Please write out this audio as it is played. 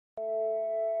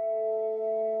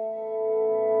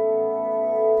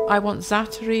I want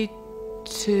Zaatari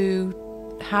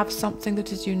to have something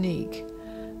that is unique,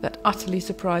 that utterly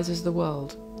surprises the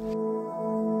world.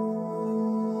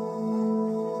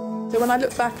 So when I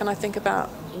look back and I think about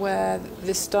where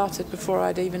this started before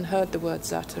I'd even heard the word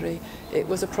Zaatari, it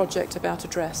was a project about a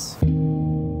dress.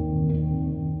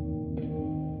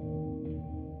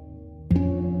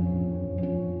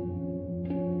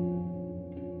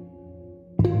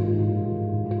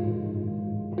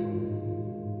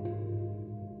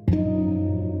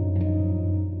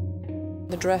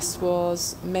 The dress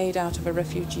was made out of a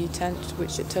refugee tent,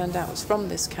 which it turned out was from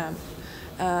this camp,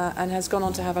 and has gone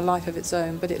on to have a life of its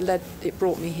own, but it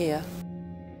brought me here.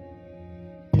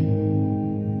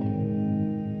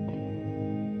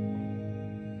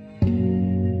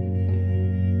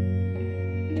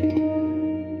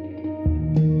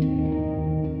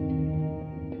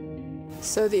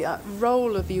 So the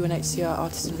role of UNHCR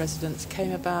Artist in Residence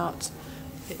came about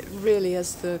really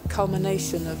as the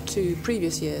culmination of 2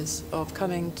 previous years of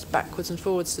coming backwards and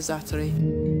forwards to Zaatari.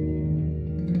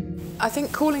 I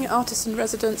think calling it Artist in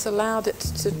Residence allowed it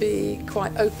to be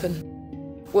quite open.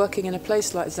 Working in a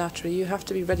place like Zaatari, you have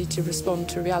to be ready to respond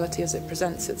to reality as it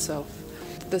presents itself.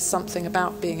 There's something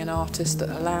about being an artist that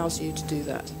allows you to do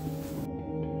that.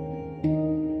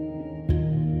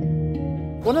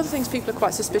 One of the things people are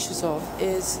quite suspicious of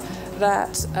is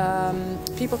that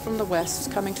people from the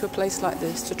West coming to a place like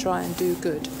this to try and do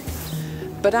good.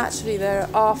 But actually there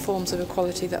are forms of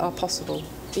equality that are possible,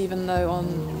 even though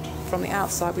from the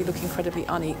outside we look incredibly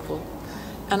unequal.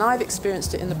 And I've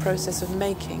experienced it in the process of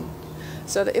making.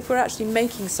 So that if we're actually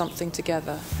making something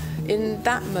together, in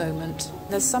that moment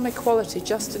there's some equality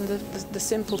just in the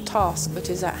simple task that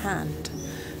is at hand.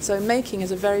 So making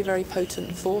is a very, very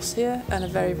potent force here and a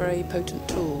very, very potent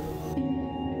tool.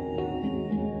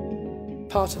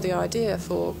 Part of the idea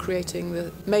for creating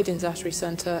the Made in Zaatari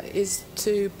Centre is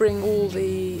to bring all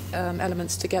the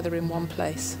elements together in one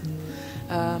place.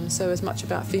 So as much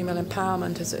about female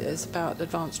empowerment as it is about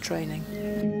advanced training.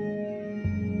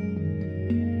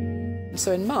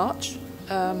 So in March,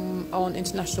 on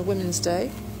International Women's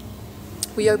Day,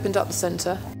 we opened up the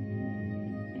centre.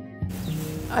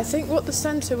 I think what the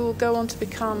centre will go on to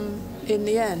become in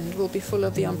the end will be full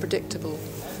of the unpredictable.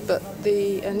 But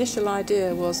the initial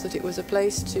idea was that it was a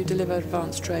place to deliver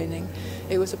advanced training.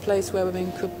 It was a place where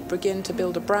women could begin to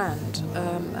build a brand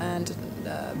and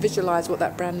visualise what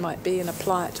that brand might be and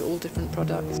apply it to all different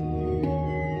products.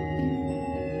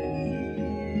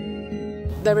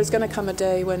 There is going to come a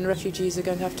day when refugees are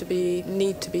going to have to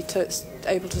need to be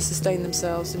able to sustain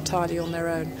themselves entirely on their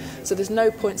own. So there's no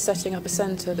point setting up a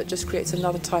centre that just creates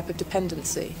another type of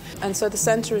dependency. And so the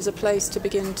centre is a place to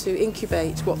begin to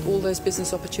incubate what all those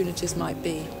business opportunities might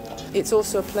be. It's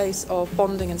also a place of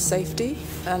bonding and safety,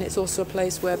 and it's also a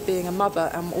place where being a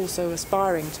mother and also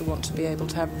aspiring to want to be able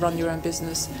to run your own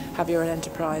business, have your own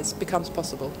enterprise, becomes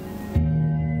possible.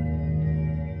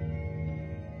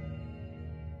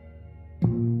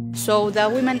 So the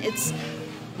women, it's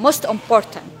most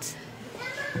important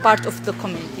part of the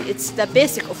community. It's the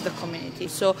basic of the community.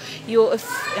 So you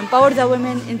empower the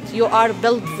women, you are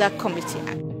build the community.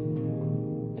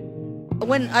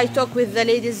 When I talk with the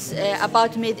ladies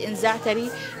about Made in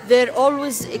Zaatari, they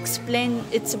always explain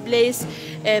it's a place,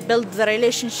 build the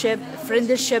relationship,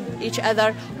 friendship, each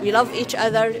other. We love each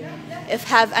other. If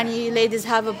any ladies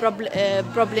have a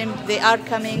problem, they are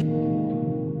coming.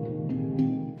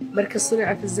 مركز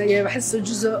صناعة الزي بحسه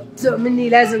جزء مني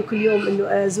لازم كل يوم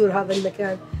إنه أزور هذا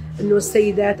المكان، إنه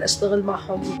السيدات أشتغل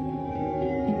معهم.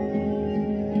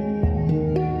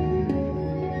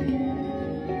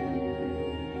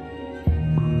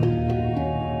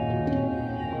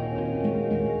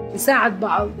 نساعد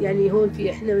بعض، يعني هون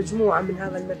في إحنا مجموعة من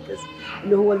هذا المركز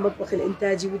إنه هو المطبخ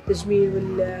الإنتاجي والتجميل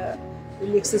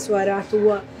والإكسسوارات،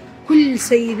 وكل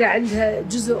سيدة عندها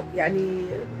جزء يعني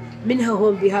منها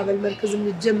هون بهذا المركز.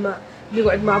 بنتجمع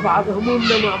بنقعد مع بعض،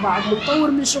 همومنا مع بعض،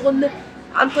 بنطور من شغلنا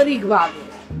عن طريق بعض.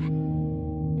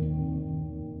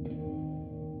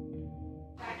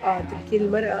 تمكين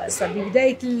المرأة أصعب.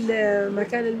 ببداية ما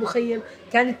كان المخيم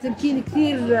كان التمكين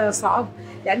كثير صعب،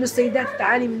 لأنه السيدات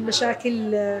تعاني من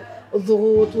مشاكل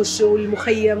الضغوط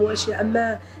والمخيم وأشياء.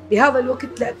 أما بهذا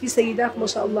الوقت لا، في سيدات ما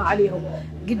شاء الله عليهم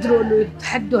قدروا إنه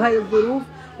يتحدوا هاي الظروف،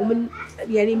 ومن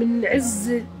من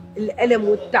عز الألم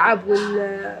والتعب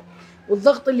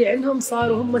والضغط اللي عندهم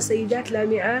صاروا هم سيدات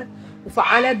لامعات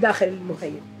وفعالات داخل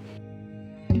المخيم.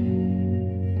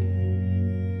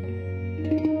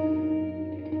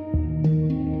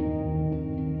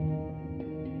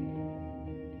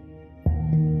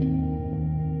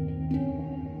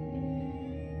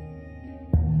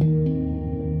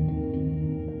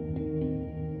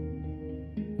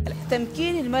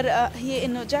 تمكين المرأة هي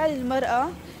إنه جعل المرأة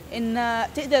إن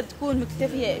تقدر تكون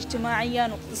مكتفية اجتماعيا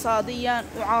واقتصاديا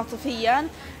وعاطفيا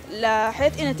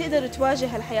لحيث إنها تقدر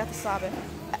تواجه الحياة الصعبة.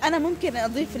 أنا ممكن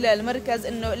أضيف للمركز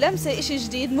إنه لمسة إشي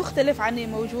جديد مختلف عن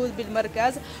الموجود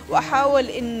بالمركز، وأحاول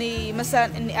إني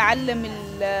مثلا إني أعلم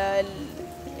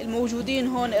الموجودين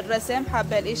هون الرسم،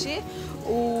 حابة هالإشي.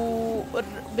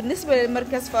 وبالنسبة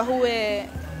للمركز فهو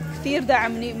كثير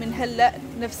دعمني من هلأ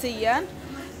نفسيا،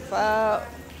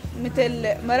 فمثل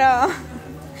مرأة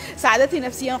ساعدتني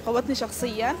نفسيا وقوتني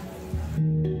شخصيا.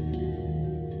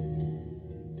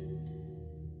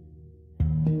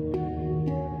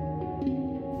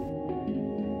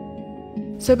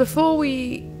 So before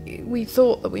we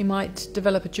thought that we might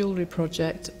develop a jewellery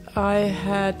project, I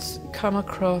had come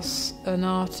across an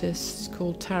artist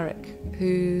called Tarek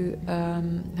who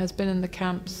has been in the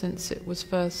camp since it was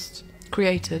first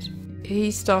created. He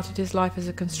started his life as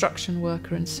a construction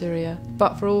worker in Syria,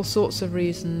 but for all sorts of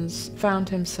reasons found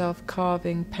himself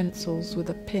carving pencils with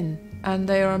a pin, and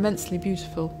they are immensely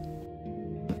beautiful.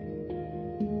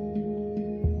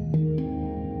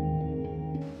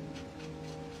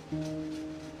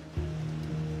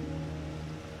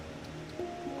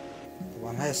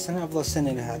 هاي السنة أفضل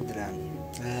سنة لحد الآن.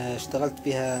 اشتغلت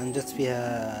فيها، أنجزت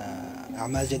فيها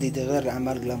أعمال جديدة غير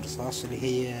أعمال قلم رصاص، اللي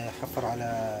هي حفر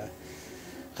على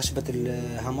خشبة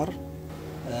الهمر،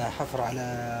 حفر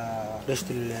على ريشة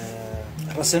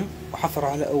الرسم، وحفر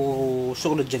على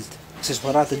وشغل الجلد،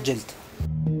 اكسسوارات الجلد.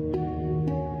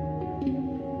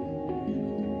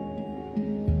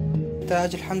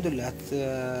 نتائج الحمد لله.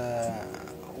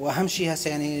 وأهم شيء هسه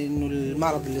يعني إنه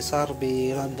المعرض اللي صار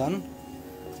بلندن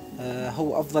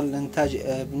هو أفضل إنتاج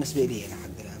بالنسبة لي لحد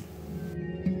الآن.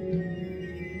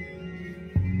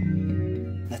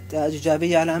 نتائج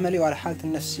إيجابية على عملي وعلى حالتي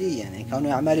النفسية، يعني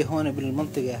كونوا أعمالي هون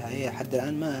بالمنطقة هي لحد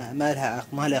الآن ما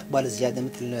لها إقبال زيادة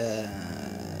مثل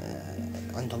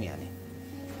عندهم. يعني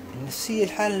النفسية،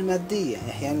 الحالة المادية،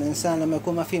 يعني الإنسان لما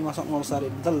يكون ما فيه مصاري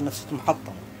بضل نفسيته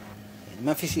محطمة، يعني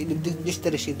ما في شيء اللي بده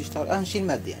يشتري شيء بده يشتغل. أهم شيء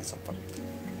المادي يعني صفر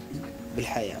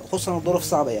بالحياة، وخصوصا الظروف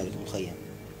صعبة يعني المخيم،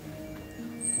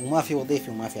 وما في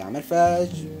وظيفة وما في عمل،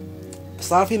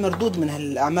 فصار في مردود من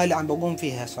هالأعمال اللي عم بقوم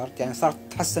فيها. صارت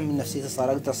تحسن من نفسيتي،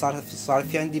 صار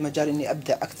في عندي مجال إني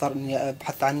أبدع أكثر، إني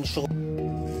أبحث عن الشغل.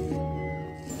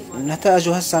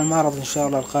 نتائجه هسه المعرض إن شاء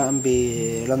الله القائم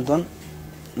بلندن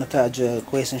نتائج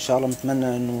كويسة إن شاء الله.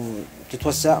 نتمنى إنه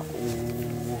تتوسع.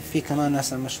 وفي كمان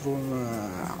هسه مشروع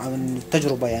عن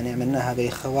تجربة يعني عملناها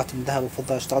بخواتم ذهب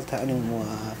وفضة، اشتغلتها أنا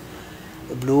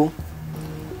وبلو،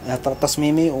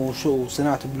 تصميمي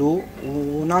وصناعة بلو،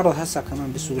 ونعرض هسه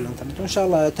كمان بسوق الانترنت، وان شاء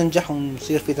الله تنجح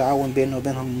ويصير في تعاون بيننا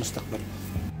وبينهم بالمستقبل.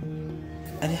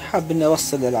 انا حاب اني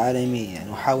اوصل للعالمية يعني،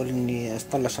 واحاول اني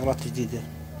اطلع شغلات جديدة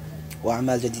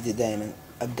واعمال جديدة دائما.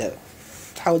 ابدا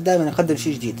احاول دائما اقدم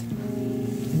شيء جديد.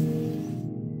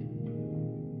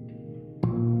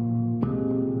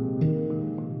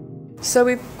 So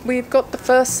we've got the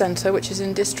first centre, which is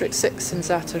in District 6 in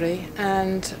Zaatari,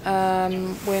 and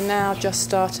we're now just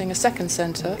starting a second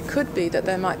centre. It could be that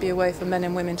there might be a way for men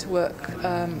and women to work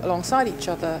alongside each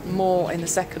other more in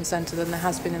the second centre than there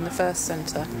has been in the first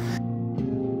centre.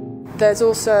 There's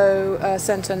also a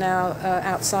centre now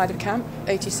outside of camp.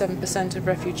 87% of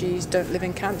refugees don't live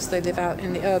in camps, they live out in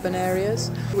the urban areas.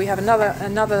 We have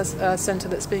another centre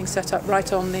that's being set up right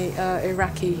on the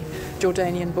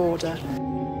Iraqi-Jordanian border.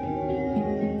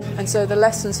 And so the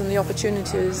lessons and the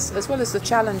opportunities, as well as the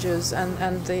challenges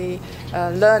and the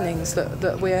learnings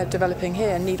that we're developing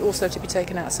here, need also to be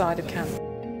taken outside of camp.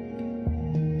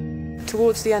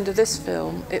 Towards the end of this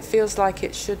film, it feels like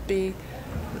it should be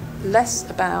less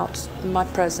about my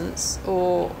presence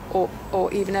or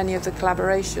even any of the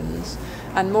collaborations,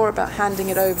 and more about handing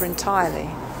it over entirely.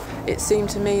 It seemed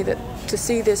to me that to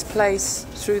see this place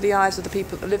through the eyes of the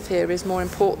people that live here is more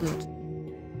important.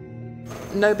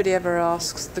 Nobody ever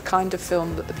asks the kind of film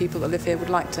that the people that live here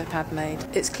would like to have made.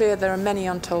 It's clear there are many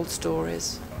untold stories,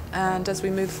 and as we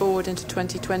move forward into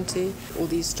 2020, all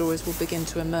these stories will begin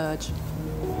to emerge.